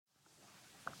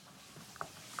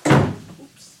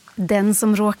Den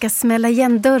som råkar smälla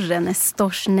igen dörren är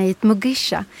Stosh Nate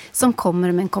Mugisha som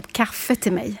kommer med en kopp kaffe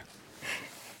till mig.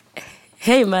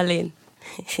 Hej Malin.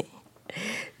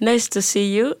 Nice to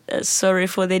see you. Sorry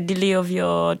for the delay of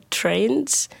your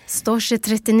trains. Stosh är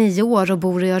 39 år och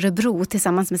bor i Örebro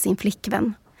tillsammans med sin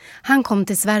flickvän. Han kom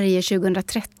till Sverige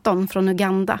 2013 från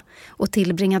Uganda och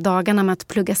tillbringar dagarna med att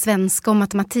plugga svenska och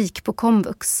matematik på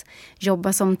komvux.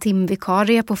 Jobbar som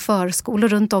timvikarie på förskolor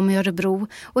runt om i Örebro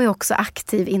och är också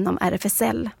aktiv inom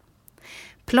RFSL.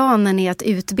 Planen är att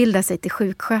utbilda sig till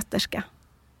sjuksköterska.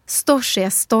 Stosh är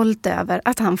stolt över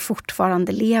att han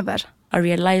fortfarande lever. I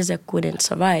realized I couldn't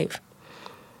survive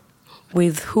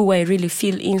with who I really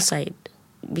feel inside.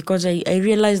 Because I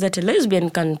realized that a lesbian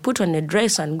can put on a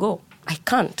dress and go. I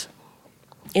can't.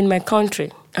 In my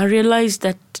country, I realized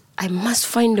that I must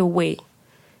find a way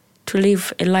to live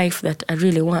a life that I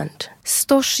really want.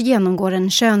 Stosh genomgår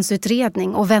en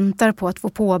könsutredning och väntar på att få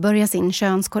påbörja sin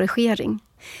könskorrigering.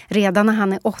 Redan när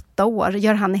han är 8 år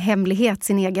gör han i hemlighet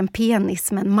sin egen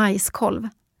penis med en majskolv.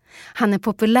 Han är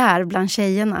populär bland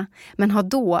tjejerna men har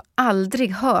då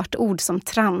aldrig hört ord som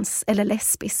trans eller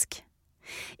lesbisk.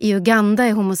 I Uganda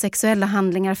är homosexuella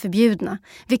handlingar förbjudna,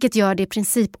 vilket gör det i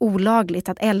princip olagligt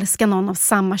att älska någon av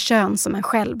samma kön som en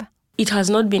själv. It has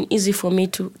not been easy for me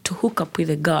to hook up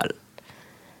with a girl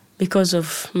because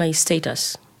of my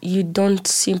status. You don't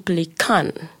simply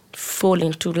can fall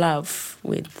into love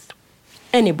with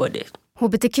anybody.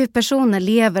 HBTQ-personer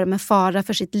lever med fara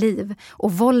för sitt liv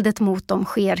och våldet mot dem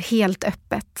sker helt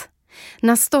öppet.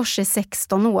 När Stosh är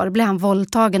 16 år blir han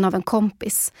våldtagen av en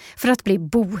kompis för att bli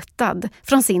botad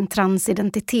från sin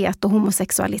transidentitet och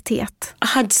homosexualitet. I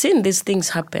had seen these things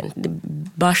happen. The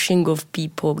bashing of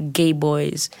people, gay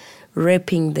boys,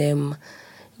 raping them,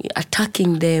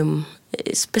 attacking them,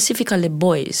 specifically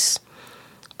boys.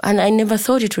 And I never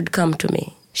thought it would come to me.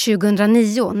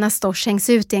 2009, när Stosh hängs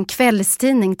ut i en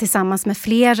kvällstidning tillsammans med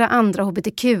flera andra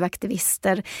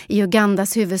hbtq-aktivister i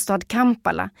Ugandas huvudstad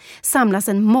Kampala, samlas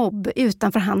en mobb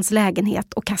utanför hans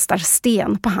lägenhet och kastar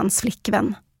sten på hans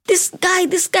flickvän. This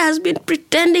guy has been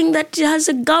pretending that he has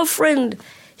a girlfriend.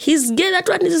 He's gay, that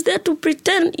one is there to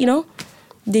pretend, you know.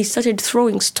 They started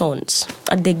throwing stones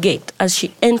at the gate as she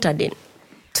entered in.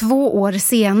 2 år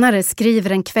senare skriver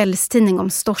en kvällstidning om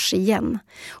Stosh igen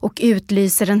och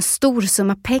utlyser en stor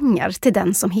summa pengar till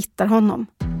den som hittar honom.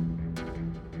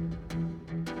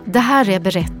 Det här är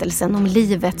berättelsen om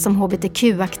livet som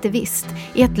hbtq-aktivist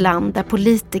i ett land där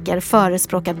politiker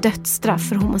förespråkar dödsstraff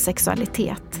för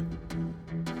homosexualitet.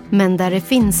 Men där det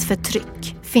finns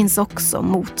förtryck finns också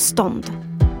motstånd.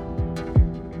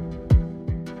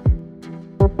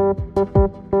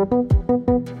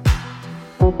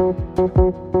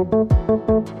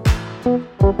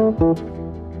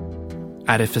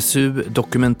 RFSU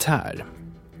Dokumentär.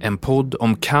 En podd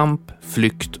om kamp,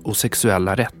 flykt och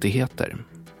sexuella rättigheter.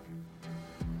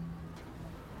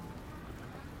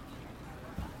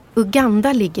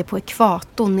 Uganda ligger på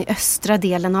ekvatorn i östra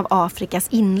delen av Afrikas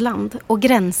inland och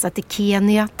gränsar till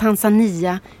Kenya,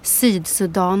 Tanzania,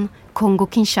 Sydsudan,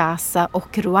 Kongo-Kinshasa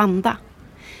och Rwanda.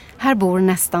 Här bor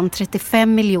nästan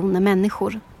 35 miljoner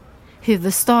människor.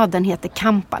 Huvudstaden heter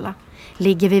Kampala,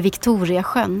 ligger vid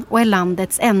Victoriasjön och är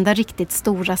landets enda riktigt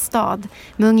stora stad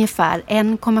med ungefär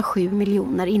 1,7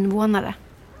 miljoner invånare.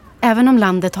 Även om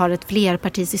landet har ett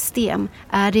flerpartisystem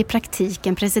är det i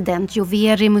praktiken president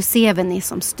Yoweri Museveni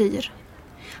som styr.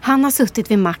 Han har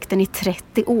suttit vid makten i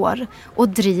 30 år och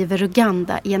driver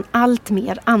Uganda i en allt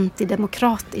mer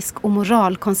antidemokratisk och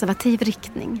moralkonservativ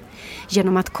riktning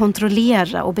genom att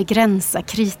kontrollera och begränsa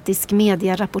kritisk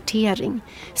medierapportering,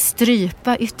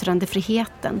 strypa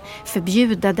yttrandefriheten,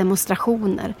 förbjuda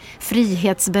demonstrationer,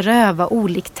 frihetsberöva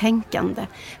oliktänkande,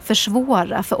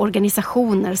 försvåra för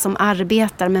organisationer som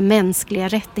arbetar med mänskliga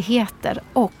rättigheter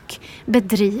och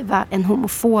bedriva en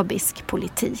homofobisk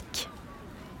politik.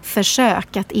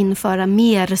 Försök att införa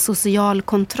mer social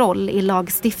kontroll i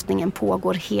lagstiftningen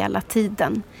pågår hela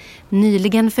tiden.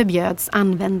 Nyligen förbjöds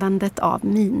användandet av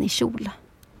minikjol.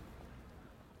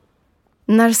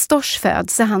 När Stosh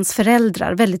föds är hans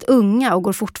föräldrar väldigt unga och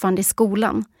går fortfarande i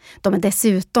skolan. De är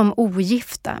dessutom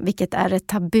ogifta, vilket är ett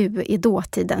tabu i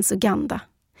dåtidens Uganda.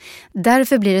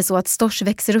 Därför blir det så att Stosh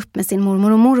växer upp med sin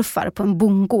mormor och morfar på en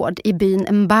bondgård i byn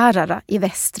Mbarara i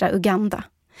västra Uganda.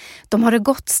 De har det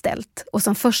gott ställt och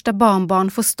som första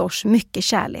barnbarn får Stosh mycket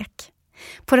kärlek.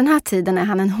 På den här tiden är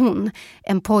han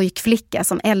en pojkflicka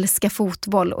som älskar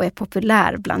fotboll och är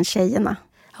populär bland tjejerna.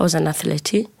 I was an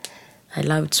athlete. I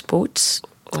loved sports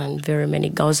and very many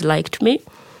girls liked me.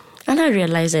 And I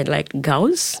realized I liked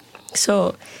girls.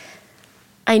 So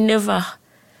I never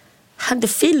had the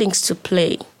feelings to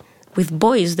play with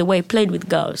boys the way I played with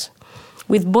girls.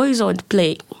 With boys, I would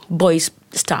play boys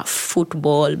stuff,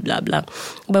 football, blah, blah.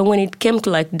 But when it came to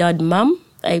like dad, mom,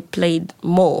 I played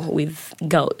more with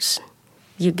girls.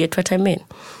 You get what I mean?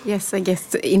 Yes, I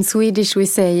guess. In Swedish we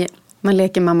say, man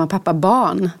leker mamma, pappa,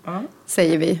 barn,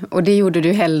 säger vi. Och det gjorde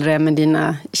du hellre med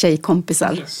dina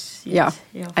tjejkompisar. Yes. Yeah,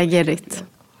 I get it.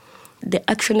 Yeah. The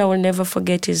action I will never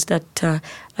forget is that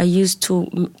I used to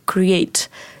create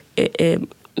a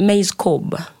maize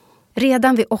cob.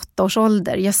 Redan vid 8 års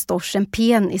ålder gör Stosch en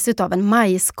penis utav en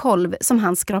majskolv som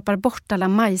han skrapar bort alla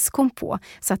majskorn på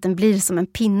så att den blir som en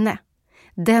pinne.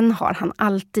 Den har han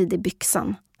alltid i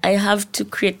byxan. I have to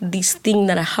create this thing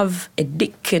that I have a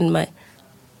dick in my...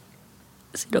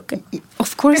 Is it okay?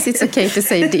 Of course it's okay to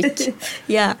say dick.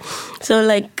 Yeah. So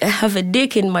like I have a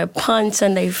dick in my pants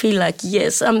and I feel like,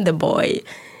 yes, I'm the boy.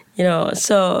 You know,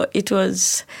 so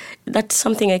that's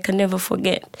something I can never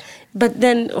forget. But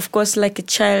then, of course, like a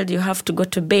child, you have to go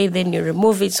to bed, then you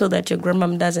remove it so that your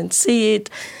grandmom doesn't see it.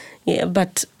 Yeah,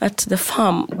 but at the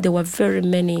farm, there were very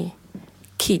many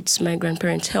kids my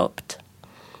grandparents helped.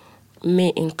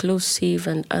 Me inclusive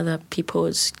and other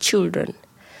people's children.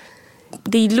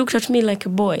 They looked at me like a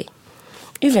boy.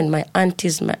 Even my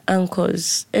aunties, my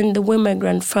uncles, and the way my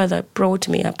grandfather brought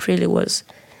me up really was,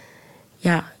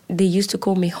 they used to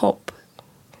call me Hope.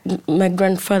 My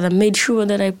grandfather made sure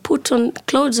that I put on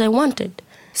clothes I wanted.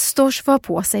 Stosch var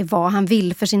på sig vad han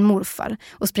vill för sin morfar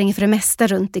och springer för det mesta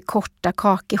runt i korta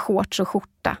kakeshorts och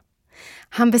skjorta.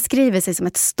 Han beskriver sig som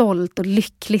ett stolt och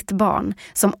lyckligt barn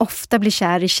som ofta blir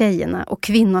kär i tjejerna och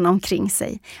kvinnorna omkring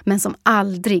sig, men som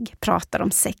aldrig pratar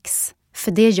om sex.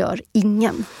 För det gör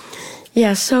ingen.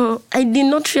 Yeah, so I did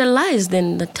not realize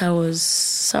then that I was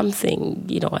something,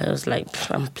 you know, I was like,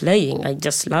 I'm playing, I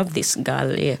just love this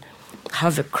girl, I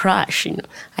have a crush, you know.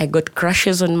 I got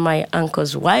crushes on my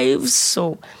uncle's wives,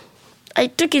 so I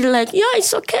took it like, yeah,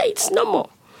 it's okay, it's normal.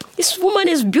 This woman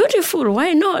is beautiful,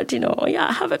 why not, you know, yeah,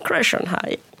 I have a crush on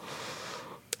her.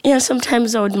 Yeah,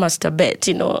 sometimes I would masturbate,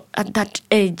 you know, at that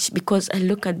age, because I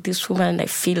look at this woman and I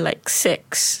feel like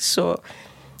sex, so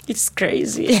it's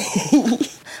crazy.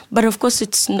 But of course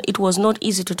it was not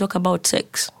easy to talk about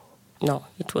sex. No,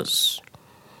 it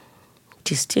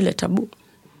is still a taboo.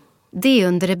 Det är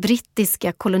under det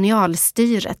brittiska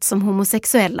kolonialstyret som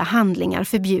homosexuella handlingar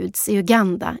förbjuds i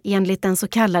Uganda enligt den så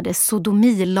kallade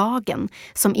sodomilagen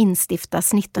som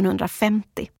instiftas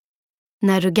 1950.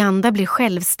 När Uganda blir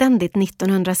självständigt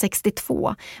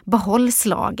 1962 behålls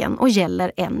lagen och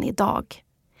gäller än idag.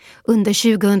 Under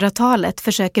 2000-talet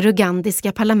försöker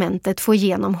ugandiska parlamentet få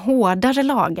igenom hårdare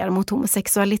lagar mot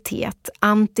homosexualitet,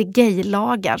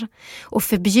 anti-gay-lagar och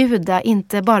förbjuda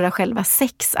inte bara själva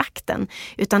sexakten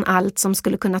utan allt som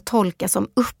skulle kunna tolkas som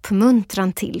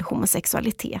uppmuntran till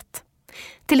homosexualitet.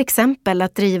 Till exempel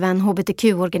att driva en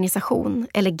hbtq-organisation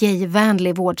eller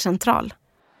gayvänlig vårdcentral.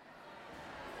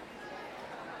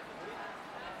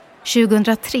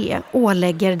 2003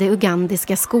 ålägger det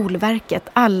ugandiska skolverket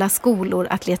alla skolor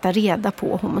att leta reda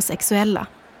på homosexuella.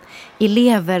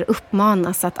 Elever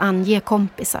uppmanas att ange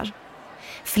kompisar.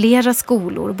 Flera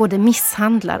skolor både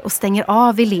misshandlar och stänger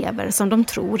av elever som de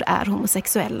tror är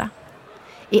homosexuella.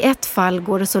 I ett fall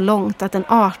går det så långt att en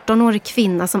 18-årig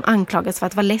kvinna som anklagas för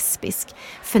att vara lesbisk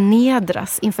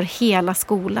förnedras inför hela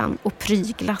skolan och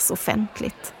pryglas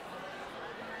offentligt.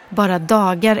 Bara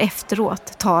dagar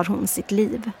efteråt tar hon sitt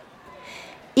liv.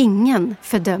 Ingen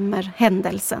fördömer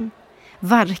händelsen,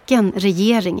 varken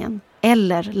regeringen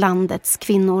eller landets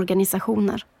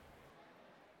kvinnoorganisationer.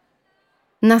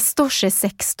 När Stosch är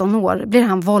 16 år blir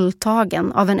han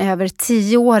våldtagen av en över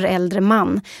 10 år äldre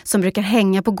man som brukar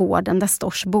hänga på gården där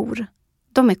Stosch bor.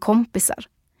 De är kompisar.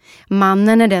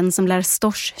 Mannen är den som lär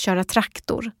Stosch köra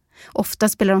traktor. Ofta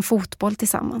spelar de fotboll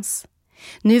tillsammans.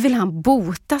 Nu vill han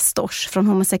bota Stosch från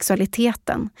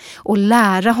homosexualiteten och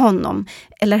lära honom,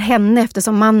 eller henne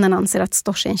eftersom mannen anser att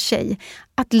Stosch är en tjej,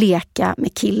 att leka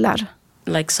med killar.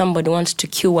 Like somebody wants to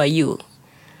cure you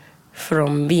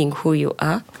from being who you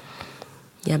are.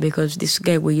 Yeah, because this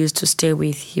guy, we used to stay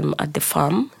with him at the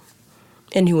farm.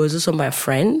 And he was also my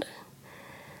friend.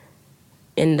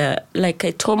 And like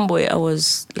a tomboy, I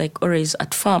was like always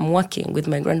at farm working with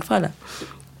my grandfather.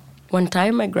 One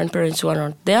time my grandparents were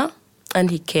not there. And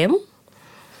he came.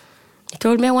 He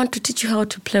told me, I want to teach you how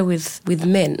to play with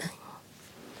men.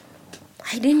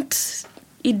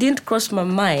 It didn't cross my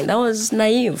mind. I was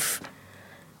naive.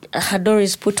 I had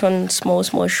always put on small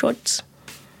shorts.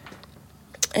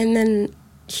 And then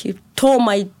he tore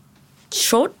my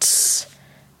shorts.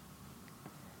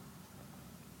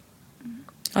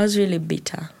 I was really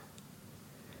bitter.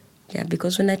 Yeah,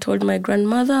 because when I told my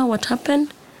grandmother what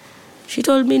happened, she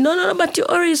told me, no, but you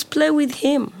always play with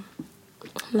him.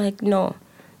 I'm like, no,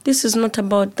 This is not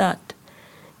about that.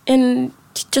 And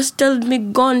he just told me,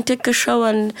 go and take a shower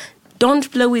and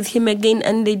don't play with him again.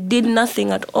 And they did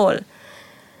nothing at all.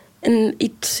 And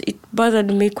it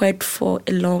bothered me quite for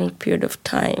a long period of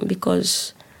time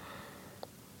because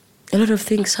a lot of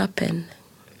things happened.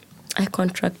 I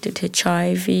contracted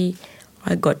HIV.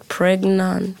 I got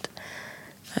pregnant.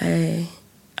 I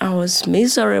was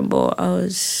miserable.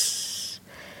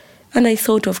 And I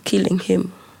thought of killing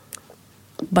him.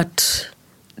 But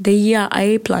the year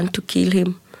I planned to kill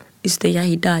him is the year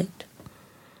he died.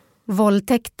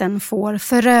 Våldtäkten får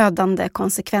förödande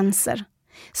konsekvenser.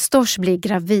 Stors blir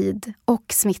gravid och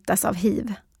smittas av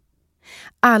hiv.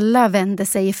 Alla vänder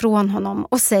sig ifrån honom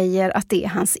och säger att det är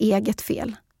hans eget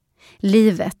fel.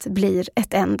 Livet blir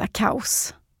ett enda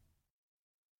kaos.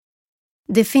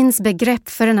 Det finns begrepp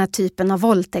för den här typen av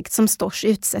våldtäkt som Stors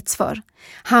utsätts för.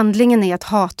 Handlingen är ett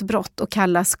hatbrott och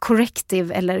kallas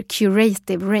corrective eller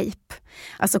curative rape,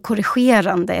 alltså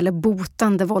korrigerande eller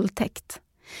botande våldtäkt.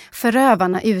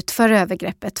 Förövarna utför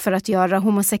övergreppet för att göra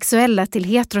homosexuella till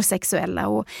heterosexuella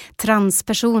och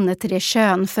transpersoner till det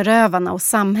kön förövarna och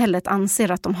samhället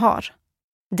anser att de har.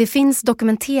 Det finns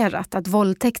dokumenterat att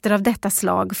våldtäkter av detta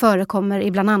slag förekommer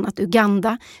i bland annat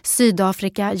Uganda,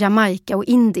 Sydafrika, Jamaica och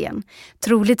Indien,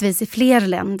 troligtvis i fler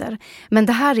länder, men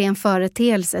det här är en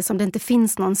företeelse som det inte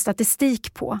finns någon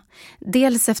statistik på.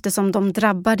 Dels eftersom de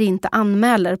drabbade inte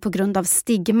anmäler på grund av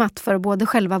stigmat för både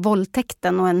själva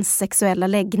våldtäkten och ens sexuella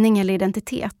läggning eller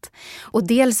identitet, och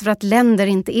dels för att länder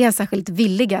inte är särskilt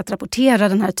villiga att rapportera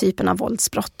den här typen av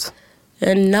våldsbrott.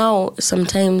 And now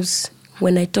sometimes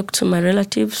when I talk to my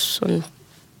relatives on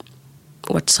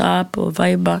WhatsApp or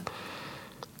Viber,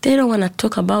 they don't want to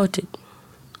talk about it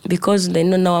because they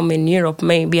know now I'm in Europe,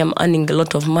 maybe I'm earning a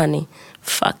lot of money.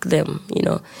 Fuck them,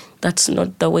 That's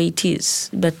not the way it is.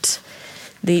 But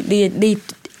they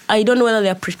I don't know whether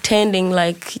they're pretending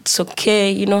like it's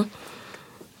okay,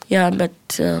 Yeah,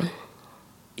 but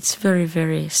it's very,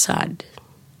 very sad.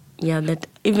 Yeah, that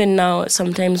even now,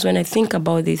 sometimes when I think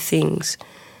about these things,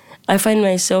 I find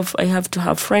myself, I have to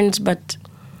have friends, but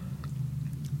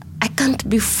I can't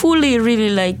be fully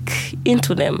really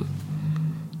into them.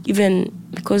 Even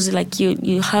because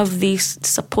you have this,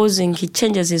 supposing he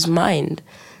changes his mind,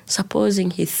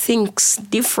 supposing he thinks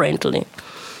differently.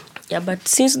 Yeah, but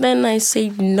since then I say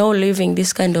no living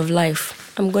this kind of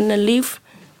life. I'm gonna live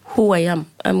who I am.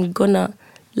 I'm gonna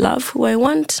love who I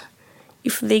want.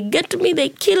 If they get me, they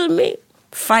kill me,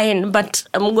 fine, but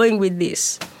I'm going with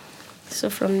this. So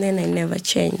from then I never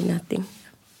changed nothing.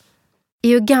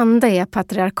 I Uganda är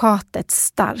patriarkatet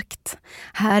starkt.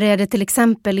 Här är det till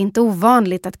exempel inte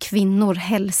ovanligt att kvinnor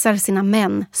hälsar sina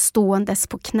män ståendes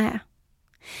på knä.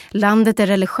 Landet är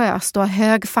religiöst och har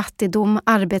hög fattigdom,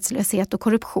 arbetslöshet och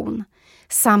korruption.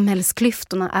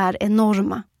 Samhällsklyftorna är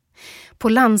enorma. På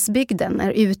landsbygden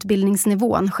är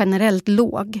utbildningsnivån generellt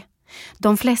låg.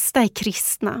 De flesta är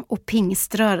kristna och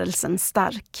pingströrelsen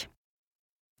stark.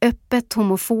 Öppet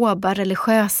homofoba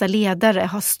religiösa ledare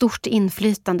har stort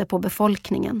inflytande på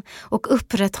befolkningen och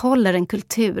upprätthåller en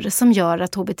kultur som gör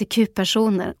att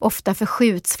hbtq-personer ofta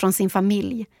förskjuts från sin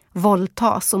familj,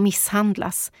 våldtas och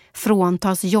misshandlas,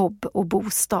 fråntas jobb och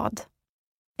bostad.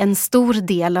 En stor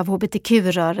del av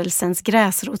hbtq-rörelsens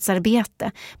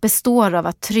gräsrotsarbete består av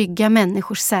att trygga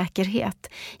människors säkerhet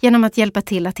genom att hjälpa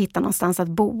till att hitta någonstans att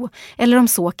bo eller om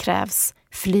så krävs,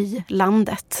 fly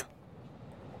landet.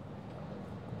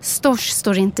 Stors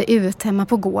står inte ut hemma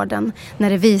på gården när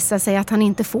det visar sig att han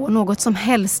inte får något som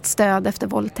helst stöd efter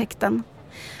våldtäkten.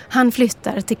 Han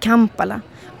flyttar till Kampala,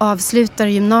 avslutar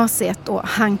gymnasiet och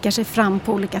hankar sig fram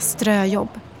på olika ströjobb.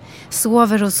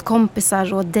 Sover hos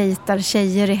kompisar och dejtar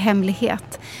tjejer i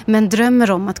hemlighet, men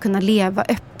drömmer om att kunna leva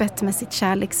öppet med sitt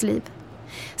kärleksliv.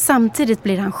 Samtidigt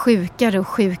blir han sjukare och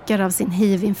sjukare av sin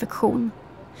hiv-infektion.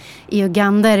 I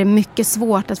Uganda är det mycket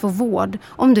svårt att få vård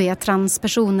om du är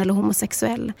transperson eller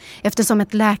homosexuell, eftersom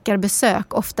ett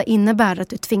läkarbesök ofta innebär att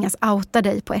du tvingas outa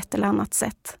dig på ett eller annat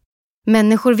sätt.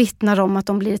 Människor vittnar om att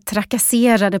de blir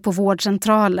trakasserade på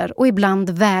vårdcentraler och ibland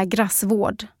vägras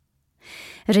vård.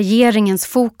 Regeringens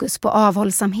fokus på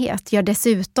avhållsamhet gör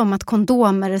dessutom att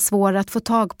kondomer är svåra att få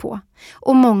tag på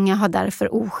och många har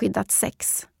därför oskyddat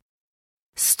sex.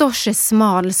 Stors är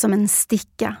smal som en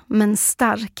sticka men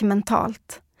stark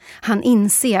mentalt. Han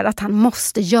inser att han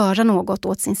måste göra något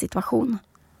åt sin situation.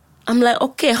 I'm like,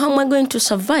 okay, how am I going to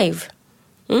survive?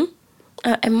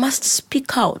 I must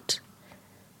speak out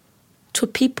to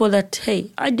people that,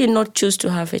 hey, I did not choose to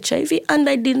have HIV and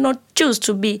I did not choose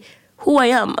to be who I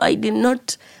am. I did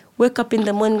not wake up in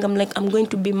the morning, I'm going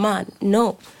to be man.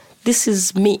 No, this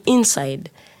is me inside.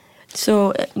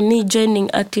 So me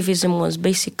joining activism was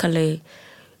basically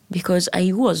because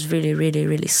I was really, really,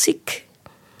 really sick.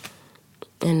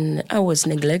 And I was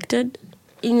neglected.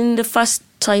 In the first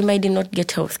time, I did not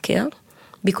get health care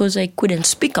because I couldn't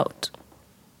speak out.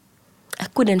 I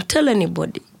couldn't tell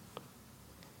anybody.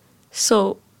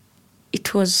 So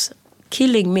it was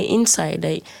killing me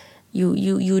inside.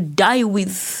 You die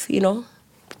with,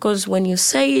 because when you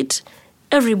say it,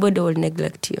 everybody will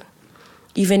neglect you.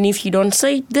 Even if you don't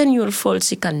say it, then you will fall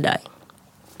sick and die.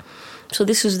 So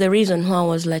this is the reason why I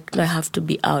was like, no, I have to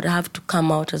be out. I have to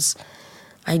come out as...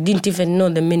 I didn't even know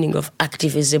the meaning of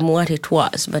activism, what it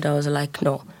was. But I was like,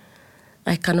 no,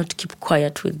 I cannot keep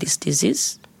quiet with this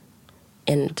disease.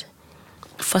 And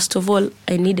first of all,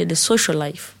 I needed a social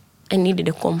life. I needed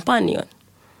a companion.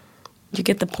 You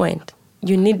get the point?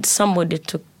 You need somebody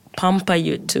to pamper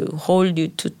you, to hold you,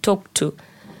 to talk to.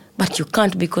 But you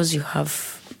can't because you have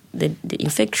the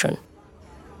infection.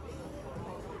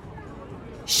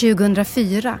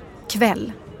 2004,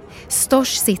 kväll.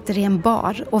 Stosh sitter i en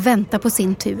bar och väntar på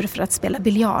sin tur för att spela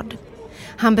biljard.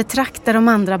 Han betraktar de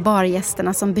andra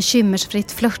bargästerna som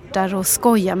bekymmersfritt flörtar och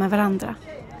skojar med varandra.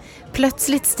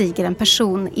 Plötsligt stiger en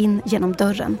person in genom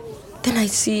dörren. Then I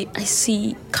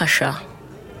see Kasha.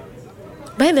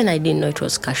 By then I didn't know it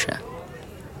was Kasha.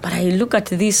 But I look at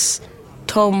this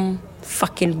Tom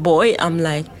fucking boy, I'm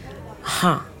like,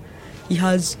 he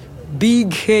has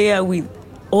big hair with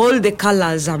all the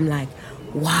colors. I'm like,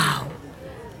 wow.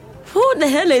 Who the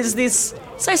hell is this?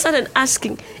 So I started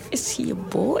asking, is he a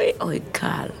boy or a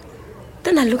girl?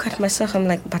 Then I look at myself, I'm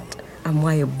like, but am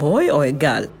I a boy or a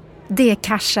girl? Det är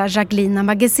Kasha Jaglina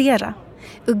Magezera,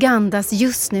 Ugandas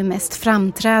just nu mest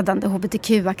framträdande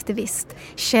hbtq-aktivist,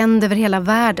 känd över hela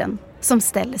världen, som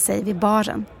ställer sig vid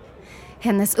baren.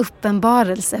 Hennes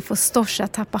uppenbarelse får Stosh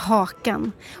att tappa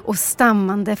hakan och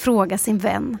stammande fråga sin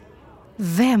vän,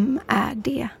 vem är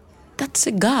det? That's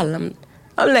a girl.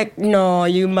 I'm like, no,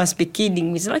 you must be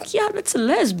kidding me. She's like, yeah, that's a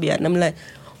lesbian. I'm like,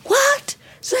 what?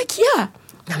 She's like, yeah.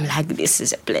 I'm like, this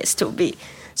is a place to be.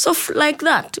 So like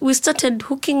that, we started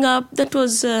hooking up. That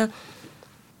was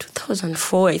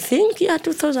 2004, I think. Yeah,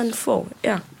 2004,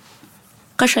 yeah.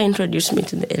 Kasha introduced me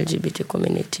to the LGBT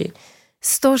community.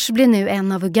 Stosh blir nu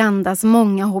en av Ugandas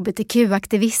många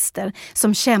hbtq-aktivister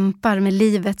som kämpar med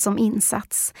livet som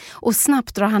insats. Och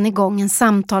snabbt drar han igång en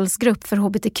samtalsgrupp för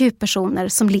hbtq-personer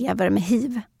som lever med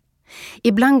hiv.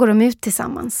 Ibland går de ut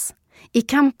tillsammans. I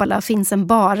Kampala finns en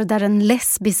bar där en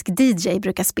lesbisk DJ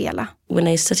brukar spela. When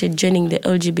I started joining the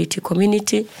LGBT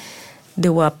community,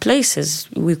 there were places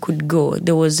we could go.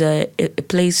 There was a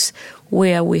place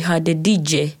where we had a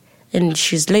DJ and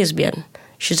she's lesbian.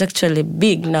 She's actually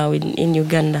big now in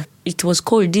Uganda. It was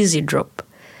called Dizzy Drop.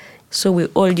 So we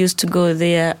all used to go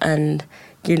there and,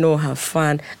 have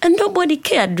fun. And nobody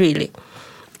cared, really.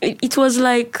 It was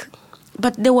like,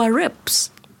 but there were rapes.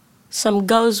 Some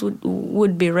girls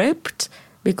would be raped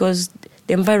because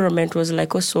the environment was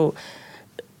like also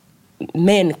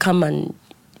men come and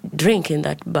drink in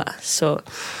that bar. So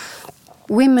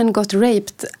women got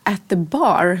raped at the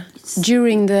bar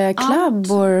during the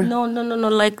club or? No.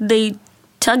 Like they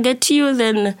target you,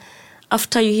 then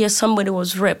after you hear somebody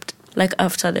was raped, like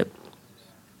after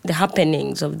the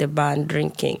happenings of the bar and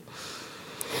drinking.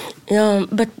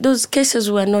 But those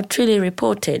cases were not really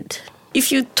reported.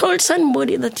 If you told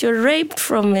somebody that you're raped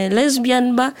from a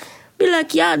lesbian bar, be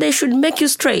like, yeah, they should make you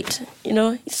straight.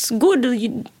 It's good.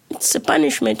 It's a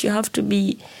punishment. You have to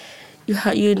be,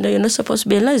 you're not supposed to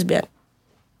be a lesbian.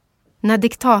 När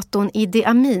diktatorn Idi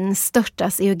Amin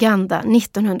störtas i Uganda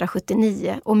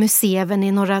 1979 och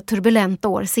Museveni några turbulenta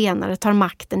år senare tar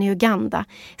makten i Uganda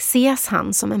ses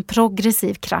han som en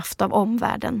progressiv kraft av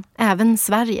omvärlden, även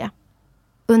Sverige.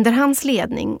 Under hans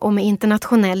ledning och med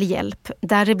internationell hjälp,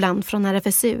 däribland från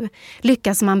RFSU,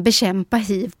 lyckas man bekämpa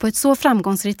hiv på ett så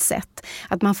framgångsrikt sätt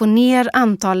att man får ner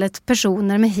antalet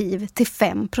personer med hiv till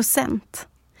 5%.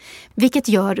 Vilket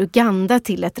gör Uganda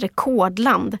till ett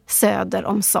rekordland söder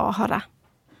om Sahara.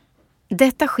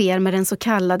 Detta sker med den så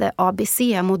kallade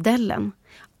ABC-modellen.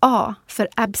 A för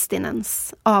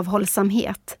abstinence,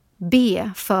 avhållsamhet. B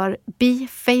för be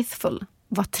faithful,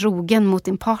 var trogen mot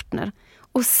din partner.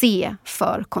 Och C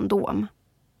för kondom.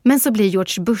 Men så blir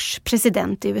George Bush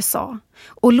president i USA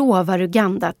och lovar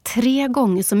Uganda 3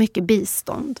 gånger så mycket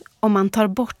bistånd om man tar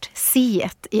bort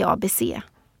C-et i ABC,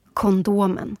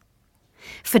 kondomen.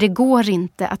 För det går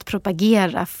inte att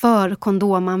propagera för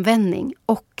kondomanvändning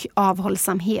och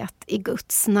avhållsamhet i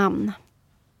Guds namn.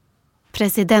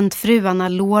 Presidentfruarna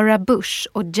Laura Bush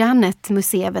och Janet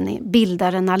Museveni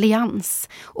bildar en allians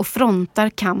och frontar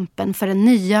kampen för den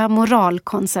nya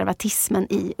moralkonservatismen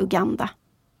i Uganda.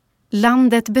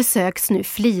 Landet besöks nu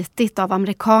flitigt av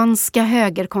amerikanska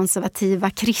högerkonservativa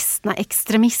kristna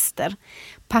extremister,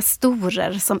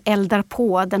 pastorer som eldar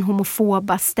på den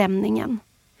homofoba stämningen.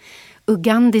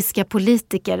 Ugandiska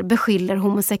politiker beskyller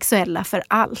homosexuella för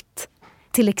allt.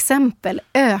 Till exempel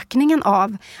ökningen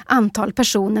av antal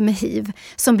personer med HIV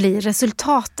som blir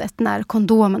resultatet när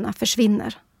kondomerna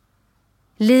försvinner.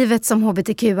 Livet som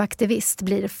hbtq-aktivist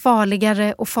blir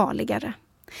farligare och farligare.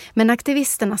 Men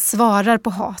aktivisterna svarar på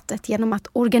hatet genom att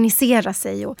organisera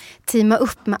sig och teama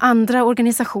upp med andra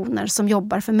organisationer som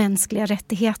jobbar för mänskliga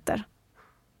rättigheter.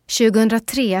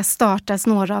 2003 startas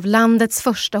några av landets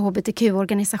första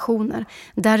hbtq-organisationer,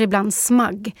 däribland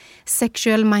SMUG,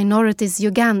 Sexual Minorities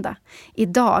Uganda,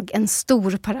 idag en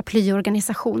stor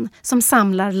paraplyorganisation som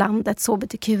samlar landets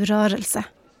hbtq-rörelse.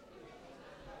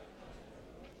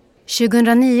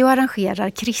 2009 arrangerar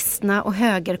kristna och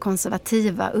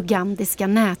högerkonservativa ugandiska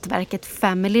nätverket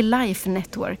Family Life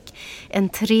Network en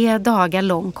 3 dagar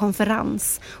lång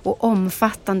konferens och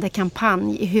omfattande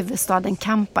kampanj i huvudstaden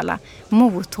Kampala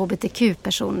mot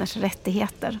hbtq-personers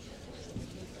rättigheter.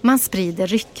 Man sprider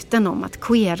rykten om att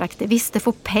queeraktivister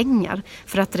får pengar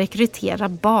för att rekrytera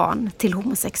barn till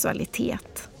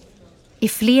homosexualitet. I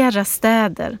flera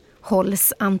städer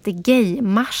hålls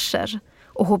anti-gay-marscher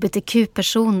och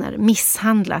hbtq-personer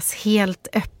misshandlas helt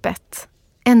öppet.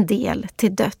 En del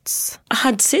till döds. I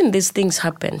had seen these things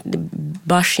happen. The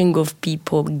bashing of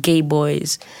people, gay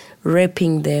boys,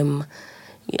 raping them,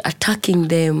 attacking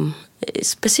them,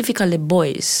 specifically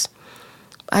boys.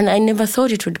 And I never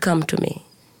thought it would come to me.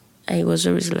 I was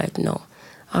always like, no,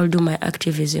 I'll do my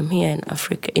activism here in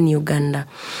Africa, in Uganda.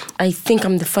 I think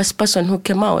I'm the first person who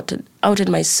came outed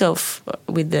myself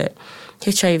with the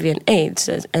HIV and AIDS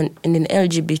and in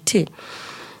LGBT.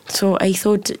 So I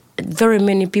thought very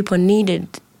many people needed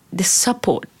the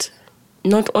support,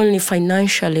 not only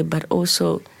financially but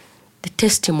also the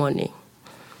testimony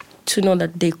to know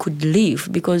that they could live,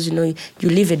 because you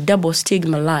live a double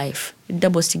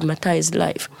stigmatized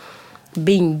life.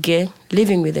 Being gay,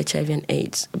 living with HIV and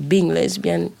AIDS, being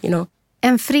lesbian,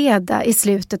 En fredag i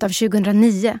slutet av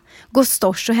 2009 går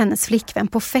Stosh och hennes flickvän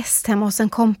på fest hemma hos en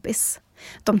kompis.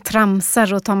 De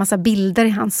tramsar och tar massa bilder i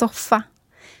hans soffa.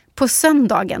 På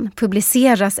söndagen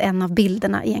publiceras en av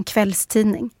bilderna i en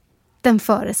kvällstidning. Den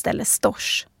föreställer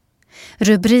Stosh.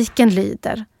 Rubriken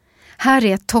lyder: här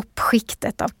är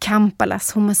toppskiktet av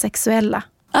Kampalas homosexuella.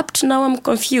 Up to now I'm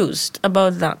confused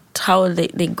about that, how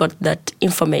they got that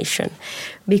information.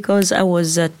 Because I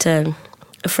was at a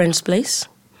friend's place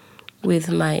with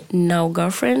my now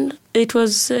girlfriend. It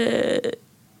was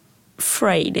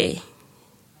Friday.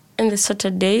 And the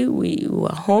Saturday we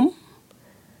were home.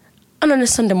 And on a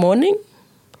Sunday morning,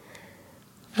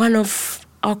 one of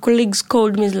our colleagues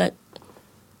called me, like,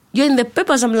 you're in the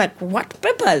papers. I'm like, what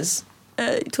papers?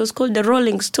 It was called the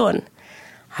Rolling Stone.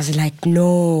 I was like,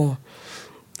 no.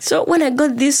 So when I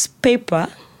got this paper,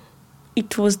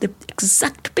 it was the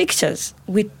exact pictures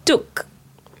we took.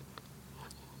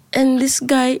 And this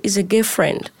guy is a gay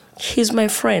friend. He's my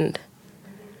friend.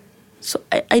 So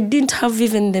I didn't have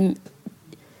even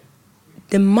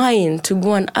the mind to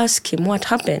go and ask him what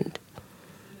happened.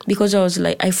 Because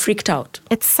I freaked out.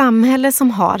 Ett samhälle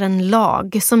som har en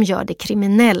lag som gör det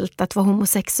kriminellt att vara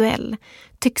homosexuell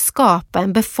tycks skapa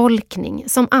en befolkning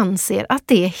som anser att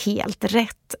det är helt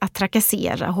rätt att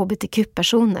trakassera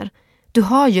hbtq-personer. Du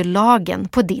har ju lagen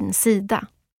på din sida.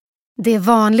 Det är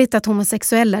vanligt att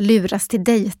homosexuella luras till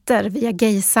dejter via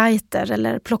gaysajter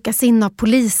eller plockas in av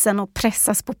polisen och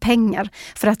pressas på pengar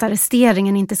för att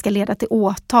arresteringen inte ska leda till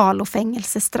åtal och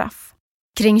fängelsestraff.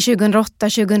 Kring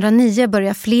 2008-2009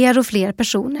 börjar fler och fler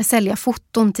personer sälja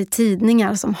foton till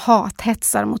tidningar som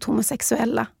hathetsar mot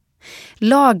homosexuella.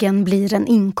 Lagen blir en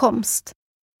inkomst.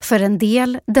 För en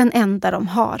del den enda de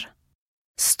har.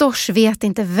 Stosh vet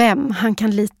inte vem han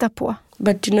kan lita på.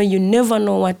 But you never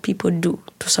know what people do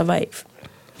to survive.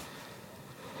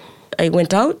 I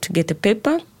went out to get a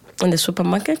paper in the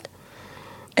supermarket.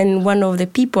 And one of the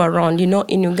people around,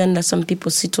 in Uganda some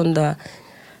people sit on the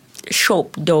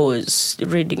shop doors,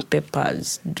 reading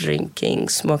papers, drinking,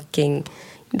 smoking,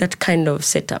 that kind of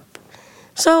setup.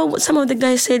 So some of the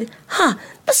guys said,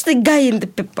 that's the guy in the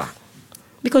paper.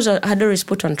 Because I had always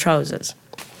put on trousers.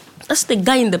 That's the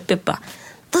guy in the paper.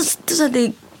 Those are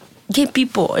the gay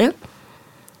people, yeah?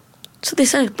 So they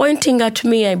started pointing at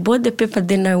me. I bought the paper,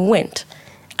 then I went.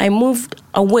 I moved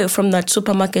away from that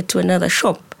supermarket to another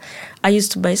shop. I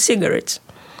used to buy cigarettes.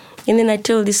 And then I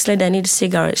told this lady I need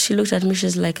cigarettes. She looked at me,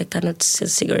 she's like, I cannot sell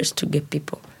cigarettes to gay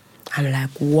people. I'm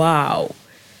like, wow.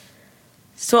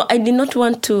 So I did not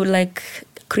want to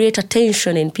create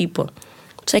attention in people.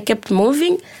 So I kept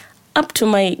moving. up to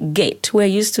my gate where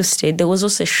I used to stay, there was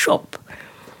also a shop.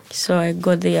 So I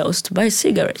got there also to buy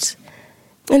cigarettes.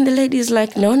 And the lady's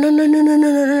like, no,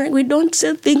 we don't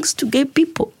sell things to gay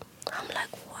people. I'm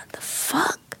like, what the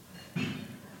fuck?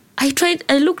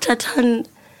 I looked at her and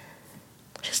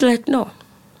she's like, no,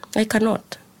 I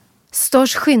cannot.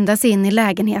 Storch skyndar sig in i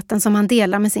lägenheten som han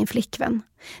delar med sin flickvän.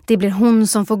 Det blir hon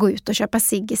som får gå ut och köpa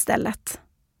cigg istället.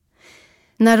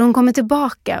 När hon kommer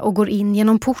tillbaka och går in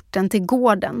genom porten till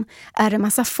gården är det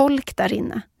massa folk där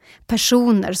inne.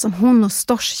 Personer som hon och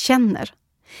Storch känner.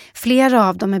 Flera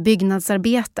av dem är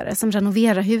byggnadsarbetare som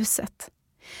renoverar huset.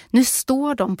 Nu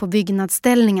står de på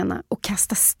byggnadsställningarna och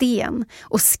kastar sten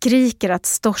och skriker att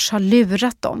Storch har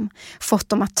lurat dem, fått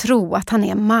dem att tro att han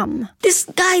är man. This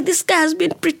guy has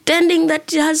been pretending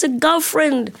that he has a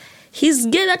girlfriend.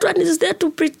 He's gay, that one is there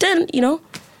to pretend, you know.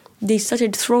 They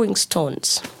started throwing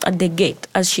stones at the gate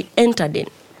as she entered in.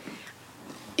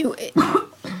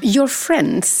 Your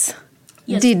friends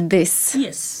did this?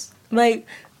 Yes. My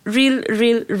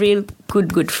real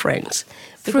good friends.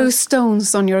 Threw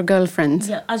stones on your girlfriend?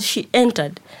 Yeah, as she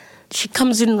entered, she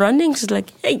comes in running. She's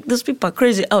like, hey, those people are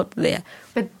crazy out there.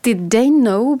 But did they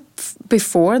know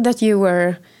before that you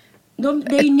were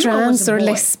a trans or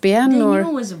lesbian? They knew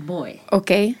I was a boy.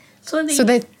 Okay. So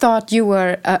they thought you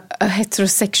were a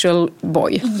heterosexual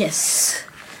boy? Yes.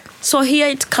 So here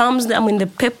it comes, I'm in the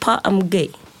paper, I'm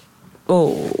gay.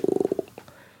 Oh.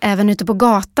 Även ute på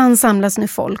gatan samlas nu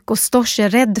folk och Storch är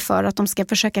rädd för att de ska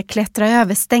försöka klättra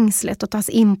över stängslet och ta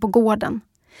sig in på gården.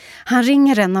 Han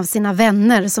ringer en av sina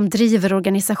vänner som driver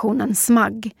organisationen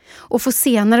SMAG och får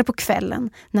senare på kvällen,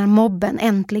 när mobben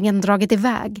äntligen dragit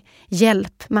iväg,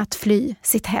 hjälp med att fly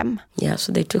sitt hem. Yeah,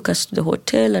 so they took us to the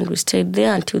hotel and we stayed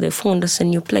there until they found us a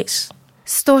new place.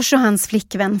 Storch och hans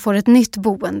flickvän får ett nytt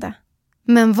boende.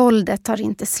 Men våldet tar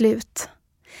inte slut.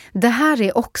 Det här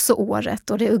är också året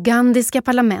då det ugandiska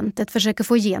parlamentet försöker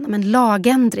få igenom en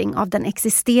lagändring av den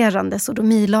existerande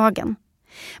sodomilagen.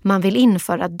 Man vill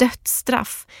införa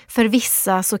dödsstraff för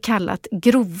vissa så kallat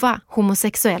grova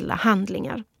homosexuella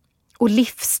handlingar. Och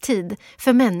livstid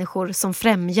för människor som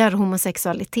främjar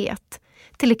homosexualitet.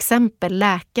 Till exempel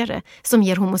läkare som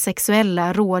ger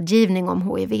homosexuella rådgivning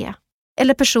om HIV.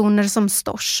 Eller personer som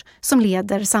Storch som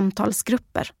leder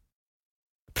samtalsgrupper.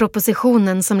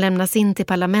 Propositionen som lämnas in till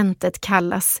parlamentet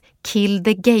kallas Kill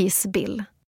the Gays Bill.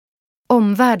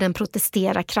 Omvärlden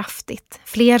protesterar kraftigt.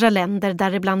 Flera länder,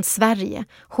 däribland Sverige,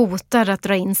 hotar att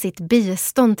dra in sitt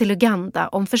bistånd till Uganda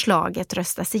om förslaget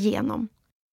röstas igenom.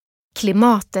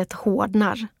 Klimatet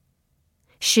hårdnar.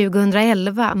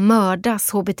 2011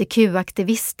 mördas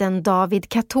hbtq-aktivisten David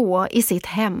Kato i sitt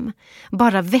hem,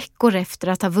 bara veckor efter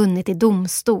att ha vunnit i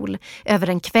domstol över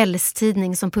en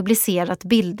kvällstidning som publicerat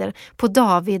bilder på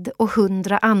David och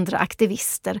 100 andra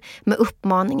aktivister med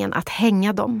uppmaningen att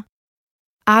hänga dem.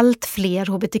 Allt fler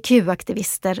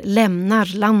hbtq-aktivister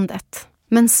lämnar landet,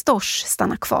 men Storch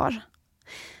stannar kvar.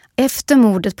 Efter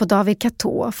mordet på David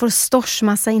Kato får Storch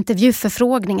massa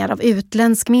intervjuförfrågningar av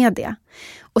utländsk media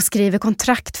och skriver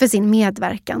kontrakt för sin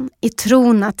medverkan i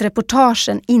tron att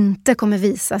reportagen inte kommer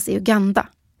visas i Uganda.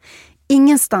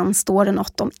 Ingenstans står det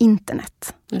något om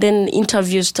internet. Then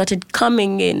interviews started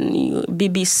coming in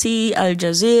BBC, Al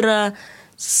Jazeera,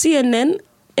 CNN,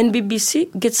 and BBC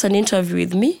gets an interview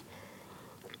with me.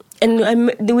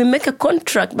 And we make a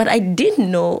contract, but I didn't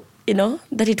know,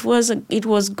 that it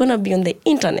was gonna be on the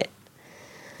internet.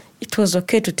 It was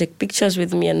okay to take pictures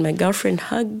with me and my girlfriend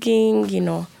hugging,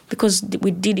 because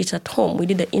we did it at home. We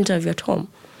did the interview at home.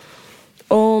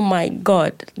 Oh my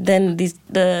God! Then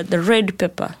the Red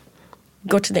Pepper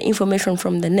got the information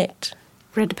from the net.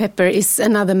 Red Pepper is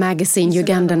another magazine,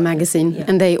 Ugandan magazine, yeah.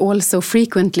 And they also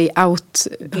frequently out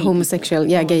homosexual,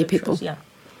 gay people. Yeah.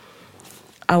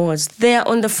 I was there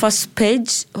on the first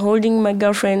page holding my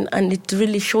girlfriend, and it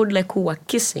really showed like we were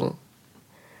kissing.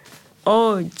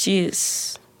 Oh,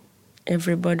 jeez.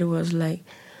 Everybody was like,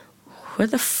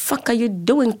 what the fuck are you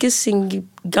doing kissing your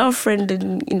girlfriend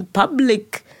in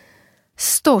public?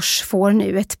 Storch får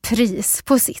nu ett pris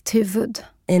på sitt huvud.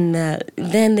 And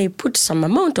then they put some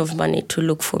amount of money to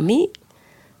look for me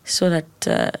so that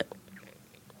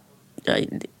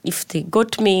if they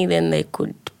got me, then they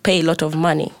could pay a lot of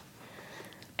money.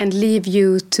 And leave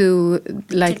you to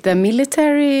the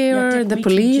military or the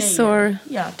police or?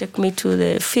 Yeah, take me to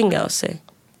the Fingerhuset,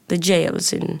 the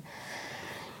jails in.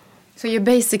 So you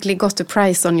basically got a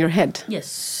price on your head?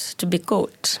 Yes, to be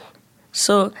caught.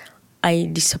 So I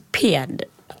disappeared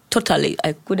totally.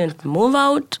 I couldn't move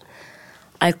out.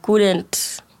 I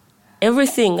couldn't.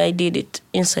 Everything I did it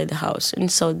inside the house.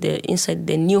 Inside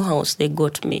the new house they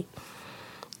got me.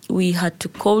 We had to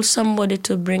call somebody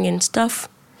to bring in stuff.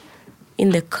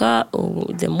 in the car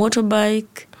or the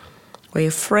motorbike, or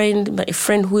a friend, but a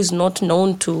friend who is not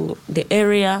known to the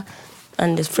area,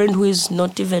 and a friend who is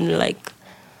not even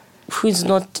who is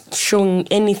not showing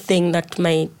anything that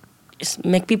might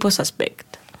make people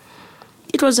suspect.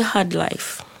 It was a hard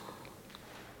life.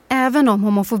 Även om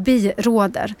homofobi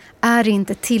råder är det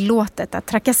inte tillåtet att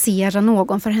trakassera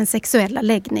någon för hennes sexuella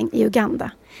läggning i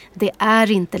Uganda. Det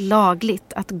är inte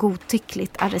lagligt att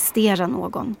godtyckligt arrestera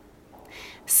någon.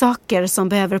 Saker som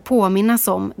behöver påminnas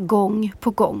om gång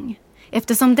på gång,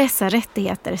 eftersom dessa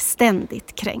rättigheter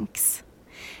ständigt kränks.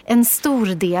 En stor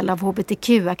del av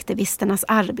hbtq-aktivisternas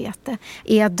arbete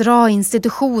är att dra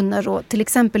institutioner och till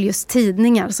exempel just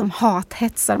tidningar som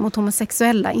hathetsar mot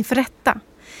homosexuella inför rätta.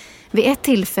 Vid ett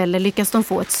tillfälle lyckas de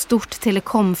få ett stort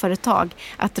telekomföretag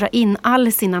att dra in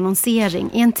all sin annonsering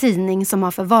i en tidning som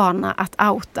har för vana att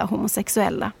outa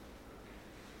homosexuella.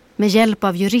 Med hjälp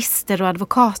av jurister och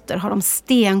advokater har de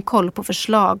stenkoll på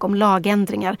förslag om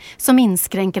lagändringar som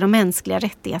inskränker de mänskliga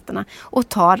rättigheterna och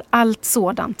tar allt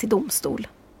sådant till domstol.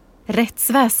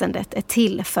 Rättsväsendet är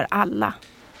till för alla.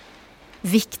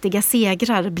 Viktiga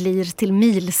segrar blir till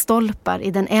milstolpar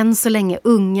i den än så länge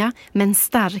unga men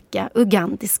starka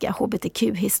ugandiska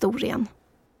hbtq-historien.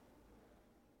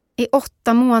 I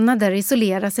 8 månader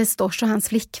isolerar sig Stosh och hans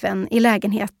flickvän i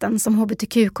lägenheten som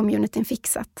hbtq-communityn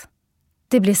fixat.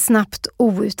 Det blir snabbt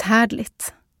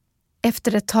outhärdligt.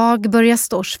 Efter ett tag börjar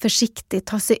Stosh försiktigt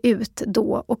ta sig ut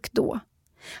då och då.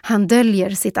 Han döljer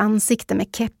sitt ansikte med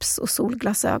keps och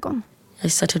solglasögon. I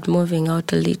started moving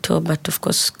out a little, but of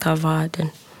course covered.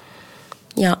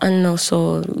 And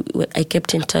also I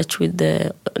kept in touch with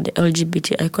the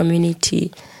LGBTI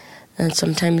community, and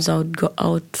sometimes I would go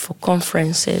out for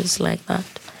conferences like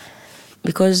that.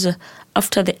 Because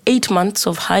after the 8 months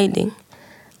of hiding,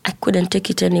 I couldn't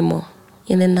take it anymore.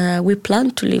 And then we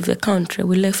planned to leave the country.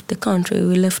 We left the country.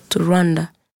 We left to Rwanda.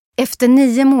 Efter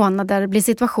 9 månader blir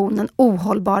situationen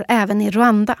ohållbar även i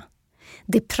Rwanda.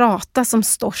 Det pratas om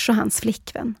Stosh och hans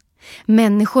flickvän.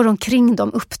 Människor omkring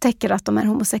dem upptäcker att de är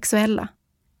homosexuella.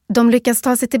 De lyckas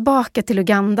ta sig tillbaka till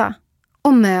Uganda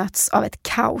och möts av ett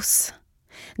kaos.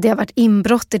 Det har varit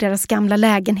inbrott i deras gamla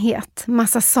lägenhet.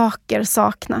 Massa saker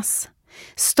saknas.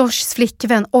 Stoshs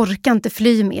flickvän orkar inte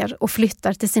fly mer och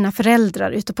flyttar till sina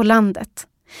föräldrar ute på landet.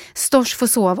 Stosh får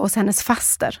sova hos hennes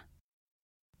faster.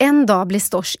 En dag blir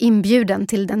Stosh inbjuden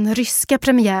till den ryska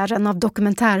premiären av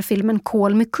dokumentärfilmen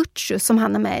Call Me Kutchu som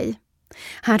han är med i.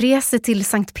 Han reser till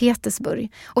Sankt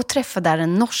Petersburg och träffar där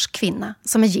en norsk kvinna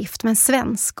som är gift med en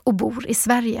svensk och bor i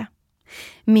Sverige.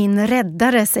 Min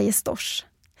räddare, säger Stosh.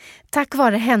 Tack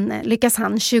vare henne lyckas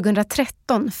han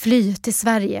 2013 fly till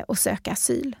Sverige och söka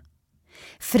asyl.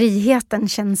 Friheten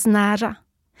känns nära.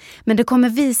 Men det kommer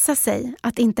visa sig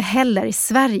att inte heller i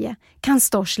Sverige kan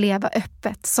Stosh leva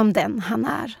öppet som den han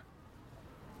är.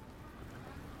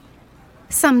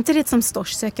 Samtidigt som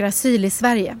Stosh söker asyl i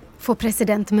Sverige får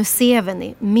president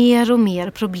Museveni mer och mer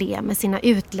problem med sina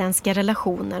utländska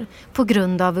relationer på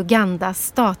grund av Ugandas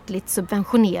statligt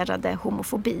subventionerade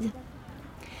homofobi.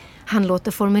 Han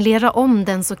låter formulera om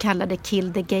den så kallade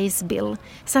Kill the Gays Bill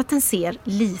så att den ser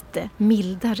lite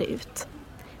mildare ut.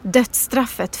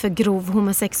 Dödsstraffet för grov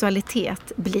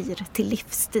homosexualitet blir till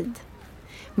livstid.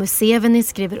 Museveni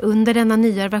skriver under denna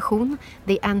nya version,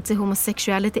 The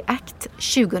Anti-Homosexuality Act,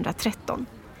 2013.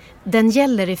 Den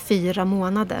gäller i 4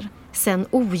 månader, sen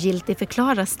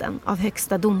ogiltigförklaras den av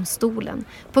Högsta domstolen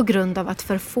på grund av att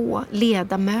för få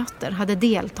ledamöter hade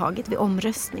deltagit vid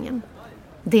omröstningen.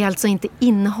 Det är alltså inte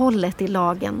innehållet i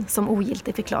lagen som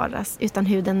ogiltigförklaras utan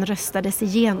hur den röstades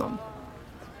igenom.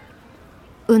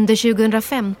 Under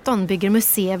 2015 bygger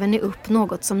Museveni upp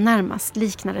något som närmast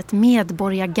liknar ett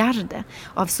medborgargarde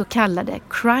av så kallade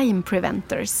crime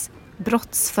preventers,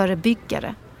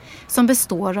 brottsförebyggare, som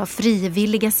består av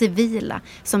frivilliga civila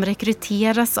som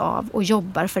rekryteras av och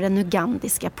jobbar för den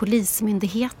ugandiska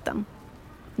polismyndigheten.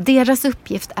 Deras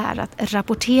uppgift är att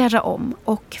rapportera om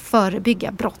och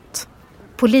förebygga brott.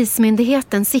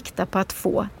 Polismyndigheten siktar på att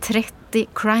få 30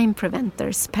 crime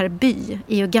preventers per by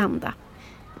i Uganda,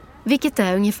 vilket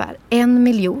är ungefär 1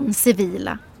 miljon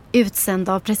civila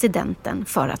utsända av presidenten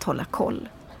för att hålla koll.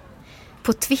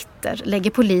 På Twitter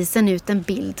lägger polisen ut en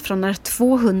bild från när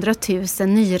 200 000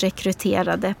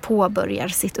 nyrekryterade påbörjar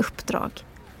sitt uppdrag.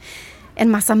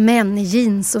 En massa män i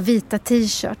jeans och vita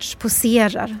t-shirts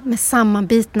poserar med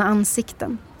sammanbitna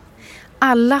ansikten.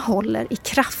 Alla håller i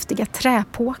kraftiga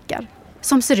träpåkar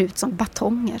som ser ut som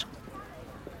batonger.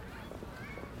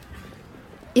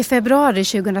 I februari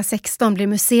 2016 blir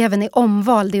Museveni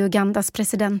omvald i Ugandas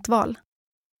presidentval.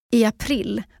 I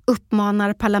april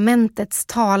uppmanar parlamentets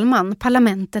talman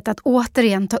parlamentet att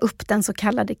återigen ta upp den så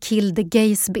kallade Kill the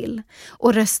Gays Bill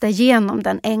och rösta igenom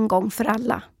den en gång för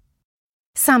alla.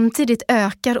 Samtidigt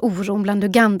ökar oron bland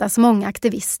Ugandas många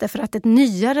aktivister för att ett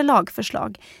nyare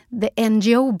lagförslag, the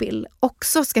NGO Bill,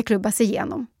 också ska klubbas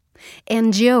igenom.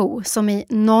 NGO som i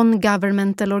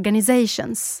Non-Governmental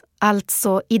Organizations,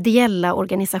 alltså ideella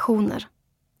organisationer.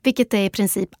 Vilket är i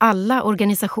princip alla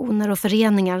organisationer och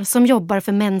föreningar som jobbar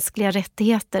för mänskliga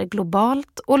rättigheter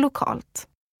globalt och lokalt.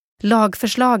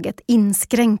 Lagförslaget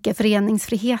inskränker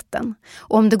föreningsfriheten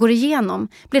och om det går igenom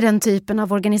blir den typen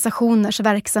av organisationers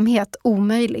verksamhet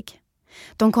omöjlig.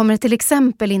 De kommer till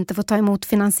exempel inte få ta emot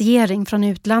finansiering från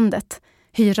utlandet,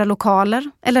 hyra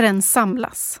lokaler eller ens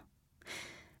samlas.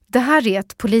 Det här är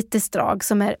ett politiskt drag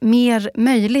som är mer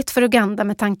möjligt för Uganda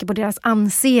med tanke på deras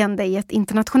anseende i ett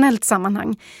internationellt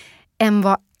sammanhang än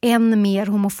vad än mer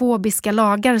homofobiska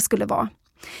lagar skulle vara.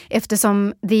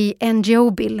 Eftersom the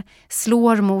NGO Bill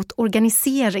slår mot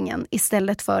organiseringen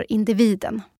istället för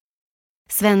individen.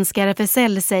 Svenska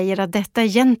RFSL säger att detta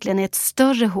egentligen är ett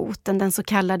större hot än den så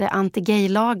kallade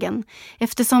anti-gay-lagen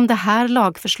eftersom det här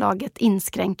lagförslaget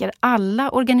inskränker alla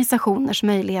organisationers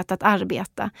möjlighet att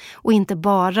arbeta och inte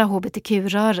bara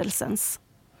hbtq-rörelsens.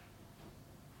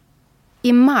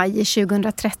 I maj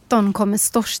 2013 kommer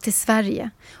Stosh till Sverige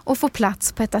och får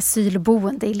plats på ett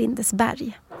asylboende i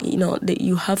Lindesberg.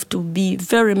 You have to be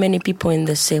very many people in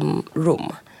the same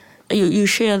room. You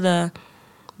share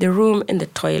the room and the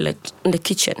toilet and the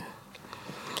kitchen.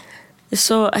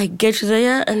 So I get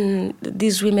there and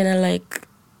these women are like,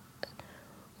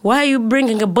 why are you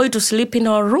bringing a boy to sleep in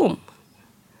our room?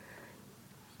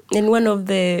 And one of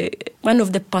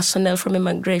the personnel from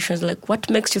immigration is like, what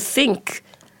makes you think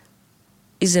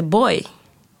is a boy?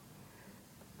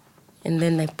 And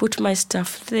then I put my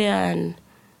stuff there and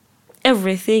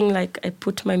everything, like I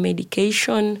put my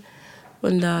medication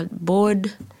on the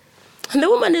board. And the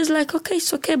woman is like, okay,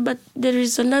 it's okay, but there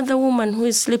is another woman who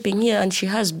is sleeping here and she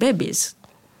has babies.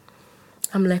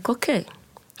 I'm like, okay,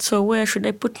 so where should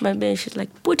I put my bed? She's like,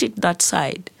 put it that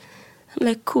side. I'm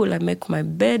like, cool, I make my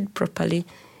bed properly.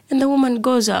 And the woman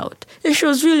goes out. And she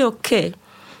was really okay.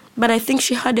 But I think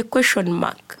she had a question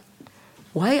mark.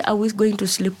 Why are we going to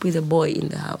sleep with a boy in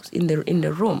the house, in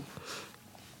the room?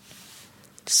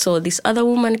 So this other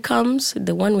woman comes,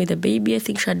 the one with the baby, I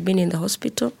think she had been in the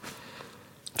hospital.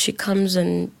 She comes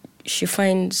and she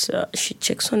finds, she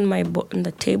checks on on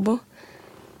the table.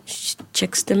 She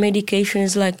checks the medication.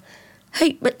 Is like,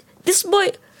 hey, but this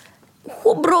boy,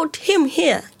 who brought him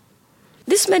here?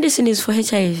 This medicine is for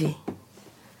HIV.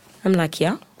 I'm like,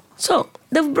 yeah. So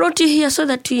they've brought you here so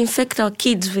that you infect our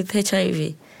kids with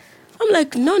HIV. I'm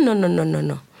like, no.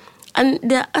 And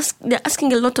they're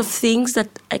asking a lot of things that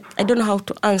I don't know how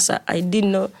to answer. I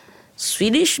didn't know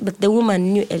Swedish, but the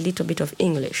woman knew a little bit of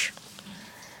English.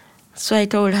 So I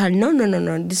told her, no,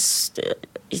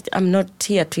 I'm not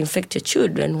here to infect your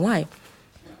children. Why?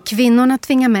 Kvinnorna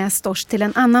tvingar med Stosh till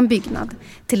en annan byggnad,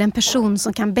 till en person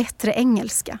som kan bättre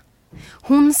engelska.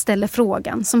 Hon ställer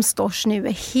frågan som Stosh nu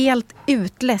är helt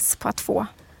utless på att få.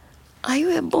 Are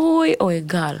you a boy or a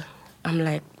girl? I'm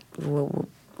like,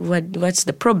 what's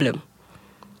the problem?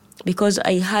 Because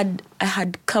I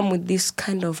had come with this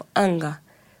kind of anger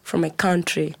from a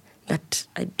country that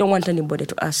I don't want anybody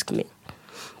to ask me.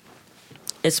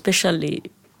 Especially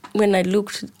when I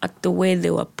looked at the way they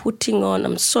were putting on,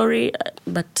 I'm sorry,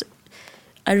 but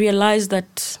I realized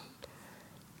that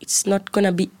it's not going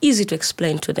to be easy to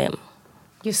explain to them.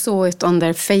 You saw it on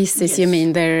their faces, yes. You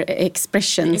mean their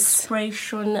expressions? The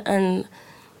expression, and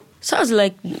so I was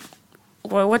like,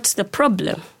 well, what's the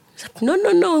problem? Like,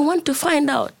 no, I want to find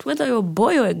out whether you're a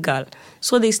boy or a girl.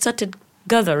 So they started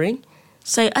gathering.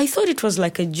 So I thought it was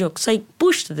like a joke. So I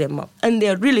pushed them up. And they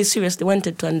are really serious. They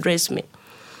wanted to undress me.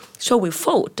 So we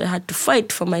fought. I had to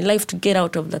fight for my life to get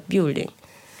out of that building.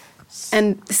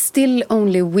 And still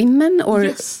only women? Or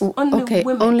yes, only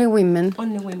women. Only women.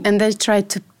 Only women. And they tried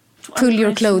to pull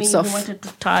your clothes off. They wanted to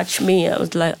touch me. I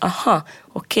was like,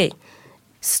 okay.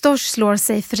 Stosh slår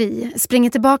sig fri, springer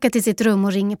tillbaka till sitt rum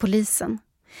och ringer polisen.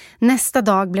 Nästa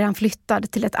dag blir han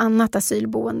flyttad till ett annat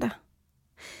asylboende.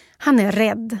 Han är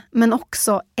rädd, men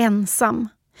också ensam.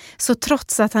 Så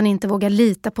trots att han inte vågar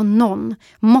lita på någon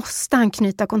måste han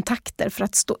knyta kontakter för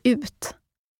att stå ut.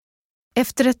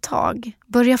 Efter ett tag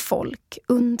börjar folk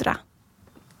undra.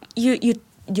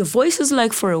 Your voice is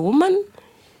like for a woman.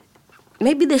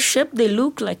 Maybe the shape they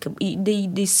look like,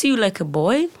 they see you like a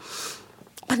boy.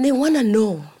 But they want to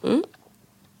know.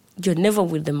 You're never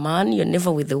with the man, you're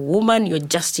never with the woman, you're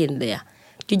just in there.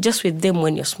 You're just with them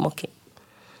when you're smoking.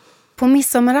 På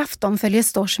midsommarafton följer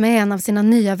Stors med en av sina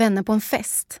nya vänner på en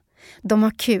fest. De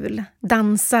har kul,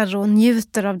 dansar och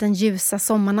njuter av den ljusa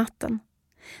sommarnatten.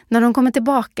 När de kommer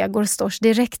tillbaka går Stors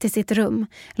direkt till sitt rum,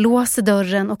 låser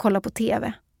dörren och kollar på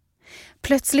tv.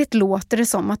 Plötsligt låter det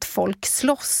som att folk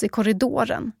slåss i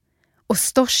korridoren och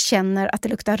Stors känner att det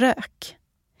luktar rök.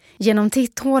 Genom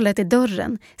titthålet i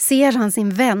dörren ser han sin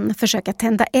vän försöka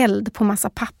tända eld på massa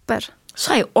papper.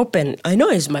 So I open, I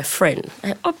know he's my friend.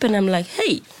 I open, I'm like,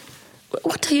 hey,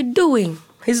 what are you doing?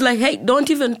 He's like, hey, don't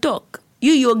even talk.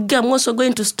 Your gum I'm also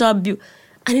going to stab you.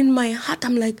 And in my heart,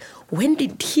 I'm like, when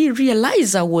did he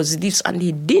realize I was this? And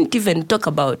he didn't even talk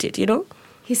about it, you know?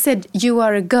 He said, you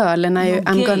are a girl and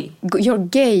you're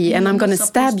gay and I'm going to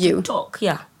stab you. Talk,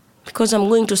 yeah, because I'm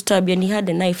going to stab you. And he had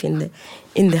a knife in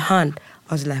the hand.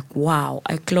 I was like, wow.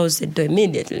 I closed the door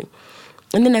immediately.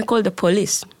 And then I called the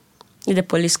police. The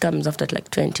police comes after like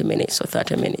 20 minutes or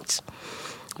 30 minutes.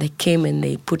 They came and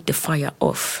they put the fire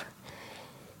off.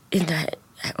 And I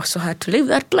also had to leave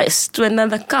that place to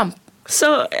another camp.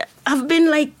 So I've been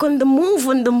like on the move.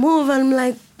 I'm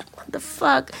like, what the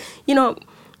fuck? You know,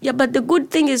 yeah, but the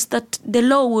good thing is that the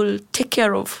law will take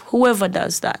care of whoever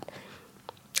does that.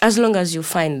 As long as you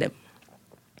find them.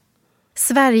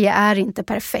 Sverige är inte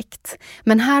perfekt,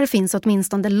 men här finns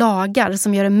åtminstone lagar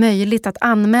som gör det möjligt att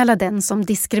anmäla den som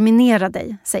diskriminerar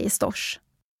dig, säger Stors.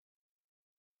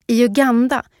 I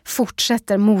Uganda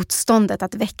fortsätter motståndet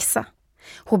att växa.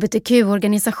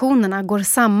 HBTQ-organisationerna går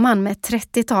samman med ett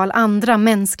 30-tal andra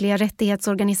mänskliga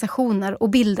rättighetsorganisationer och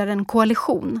bildar en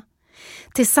koalition.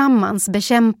 Tillsammans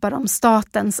bekämpar de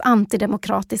statens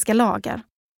antidemokratiska lagar.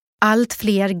 Allt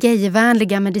fler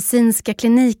gayvänliga medicinska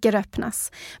kliniker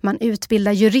öppnas. Man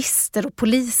utbildar jurister och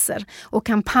poliser och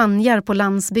kampanjar på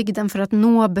landsbygden för att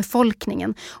nå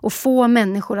befolkningen och få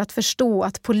människor att förstå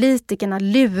att politikerna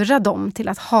lurar dem till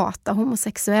att hata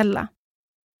homosexuella.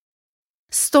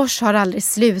 Stors har aldrig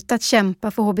slutat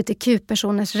kämpa för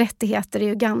hbtq-personers rättigheter i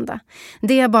Uganda.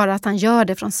 Det är bara att han gör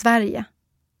det från Sverige.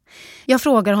 Jag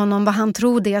frågar honom vad han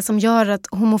tror det är som gör att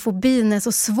homofobin är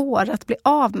så svår att bli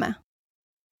av med.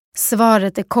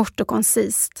 Svaret är kort och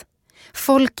koncist.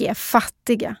 Folk är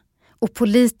fattiga och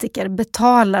politiker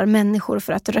betalar människor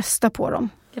för att rösta på dem.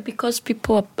 Yeah, because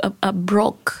people are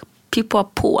broke, people are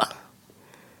poor.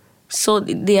 So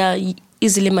they are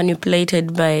easily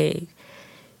manipulated by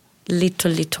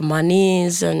little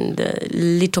monies and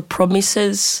little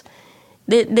promises.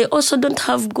 They also don't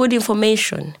have good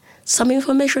information. Some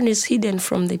information is hidden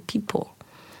from the people.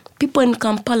 People in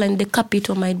Kampala and the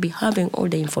capital might be having all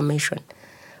the information.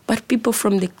 But people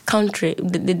from the country,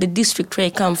 the district where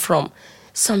I come from,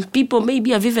 some people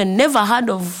maybe have even never heard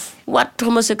of what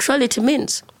homosexuality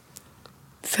means.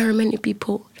 Very many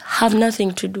people have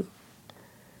nothing to do.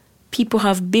 People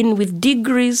have been with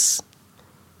degrees,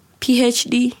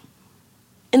 PhD,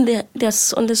 and they're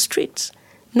on the streets.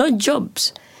 No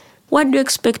jobs. Why do you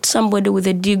expect somebody with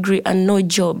a degree and no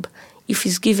job if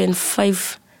he's given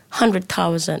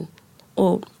 500,000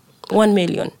 or 1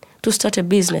 million to start a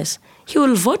business? He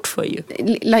will vote for you.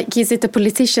 Like, is it a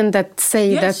politician that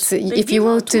say yes, that if you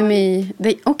vote to me,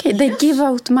 they give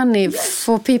out money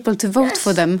for people to vote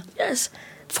for them? Yes.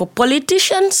 For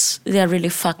politicians, they are really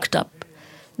fucked up.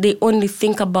 They only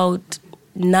think about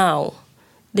now.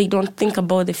 They don't think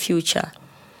about the future.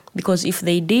 Because if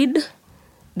they did,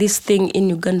 this thing in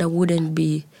Uganda wouldn't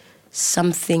be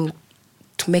something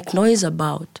to make noise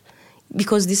about.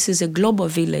 Because this is a global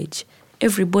village.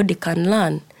 Everybody can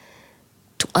learn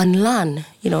to unlearn,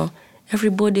 you know.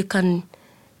 Everybody can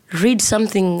read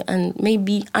something and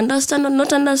maybe understand or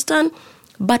not understand,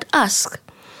 but ask.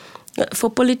 For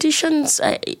politicians,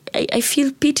 I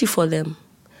feel pity for them.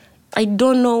 I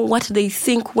don't know what they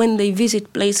think when they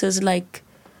visit places like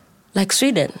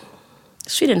Sweden.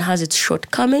 Sweden has its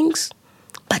shortcomings,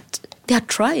 but they are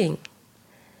trying.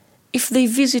 If they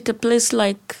visit a place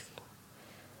like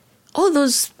all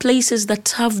those places that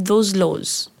have those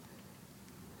laws,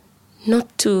 not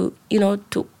to,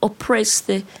 to oppress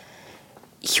the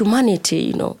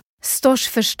humanity, Stors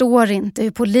förstår inte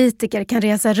hur politiker kan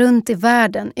resa runt i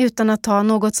världen utan att ta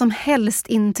något som helst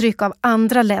intryck av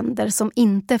andra länder som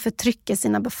inte förtrycker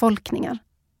sina befolkningar.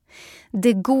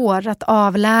 Det går att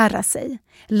avlära sig,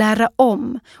 lära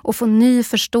om och få ny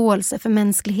förståelse för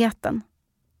mänskligheten.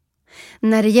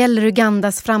 När det gäller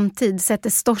Ugandas framtid sätter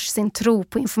Stors sin tro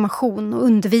på information och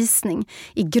undervisning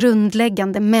i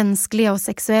grundläggande mänskliga och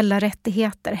sexuella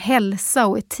rättigheter, hälsa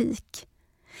och etik.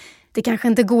 Det kanske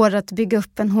inte går att bygga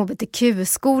upp en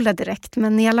hbtq-skola direkt,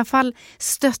 men i alla fall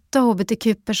stötta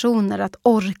hbtq-personer att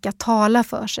orka tala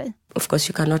för sig. Of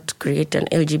course you cannot create an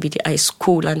LGBTI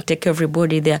school and take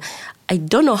everybody there. I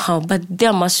don't know how, but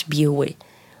there must be a way.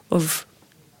 of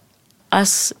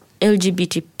us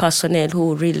LGBT personnel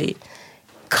who really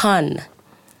can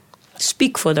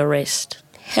speak for the rest,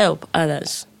 help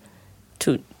others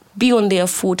to be on their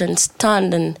foot and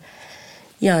stand and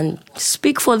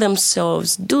speak for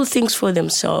themselves, do things for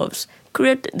themselves,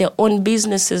 create their own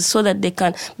businesses so that they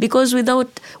can, because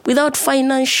without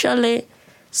financially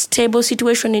stable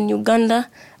situation in Uganda,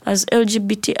 as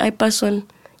LGBTI person,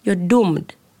 you're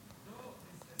doomed.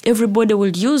 Everybody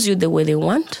will use you the way they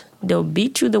want. They'll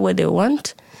beat you the way they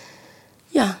want.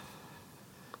 Yeah.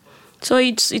 So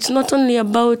it's not only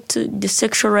about the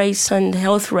sexual rights and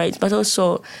health rights, but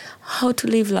also how to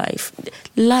live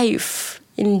life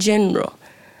in general.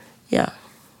 Yeah.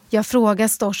 Jag frågar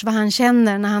Stosh vad han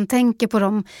känner när han tänker på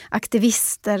de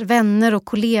aktivister, vänner och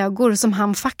kollegor som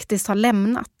han faktiskt har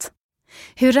lämnat.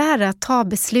 Hur är det att ta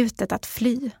beslutet att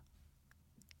fly?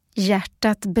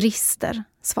 Hjärtat brister,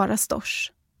 svarar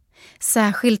Stosh.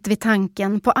 Särskilt vid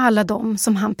tanken på alla dem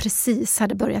som han precis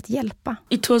hade börjat hjälpa.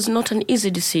 It was not an easy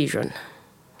decision.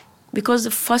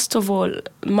 Because first of all,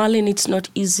 Malin, it's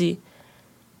not easy.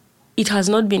 It has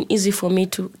not been easy for me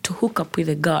to hook up with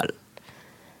a girl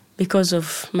because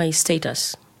of my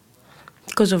status,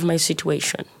 because of my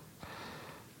situation.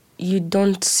 You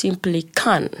don't simply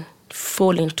can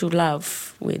fall into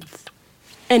love with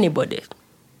anybody.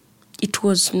 It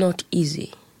was not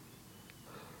easy.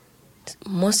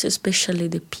 Most especially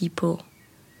the people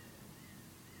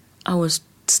I was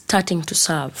starting to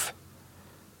serve,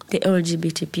 the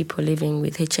LGBT people living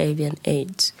with HIV and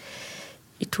AIDS.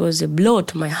 It was a blow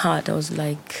to my heart. I was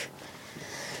like...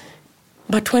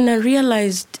 But when I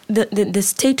realized the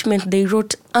statement they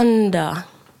wrote under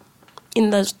in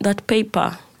that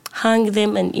paper, hang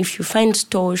them, and if you find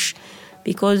Stosh,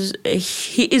 because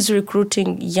he is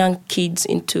recruiting young kids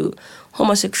into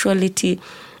homosexuality,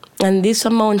 and this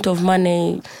amount of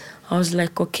money, I was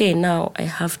like, okay, now I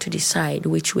have to decide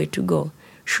which way to go.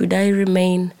 Should I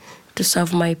remain to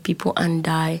serve my people and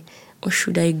die, or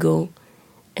should I go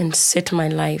and set my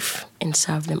life and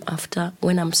serve them after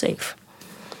when I'm safe?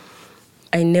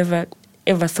 I never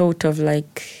ever thought of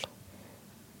like,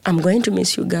 I'm going to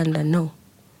miss Uganda. No.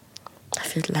 I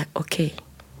felt like, okay,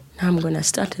 now I'm going to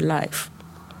start a life.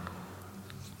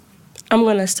 I'm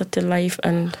going to start a life,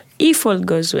 and if all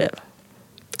goes well,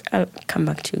 I'll come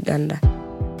back to Uganda.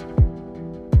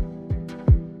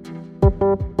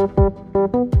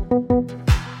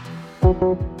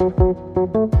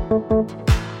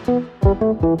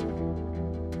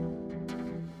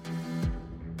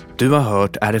 Du har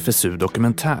hört RFSU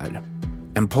Dokumentär,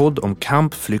 en podd om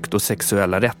kamp, flykt och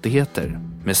sexuella rättigheter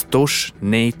med Stosh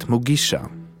Nate Mugisha.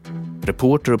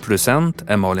 Reporter och producent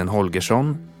är Malin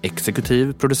Holgersson,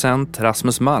 exekutiv producent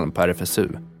Rasmus Malm på RFSU.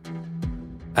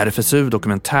 RFSU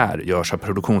Dokumentär görs av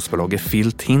produktionsbolaget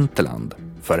Filt Hinterland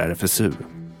för RFSU.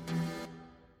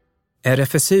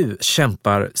 RFSU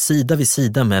kämpar sida vid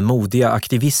sida med modiga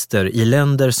aktivister i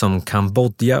länder som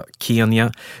Kambodja,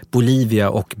 Kenya, Bolivia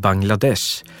och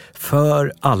Bangladesh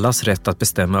för allas rätt att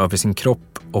bestämma över sin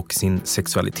kropp och sin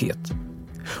sexualitet.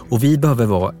 Och vi behöver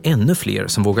vara ännu fler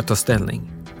som vågar ta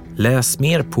ställning. Läs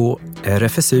mer på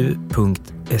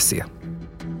rfsu.se.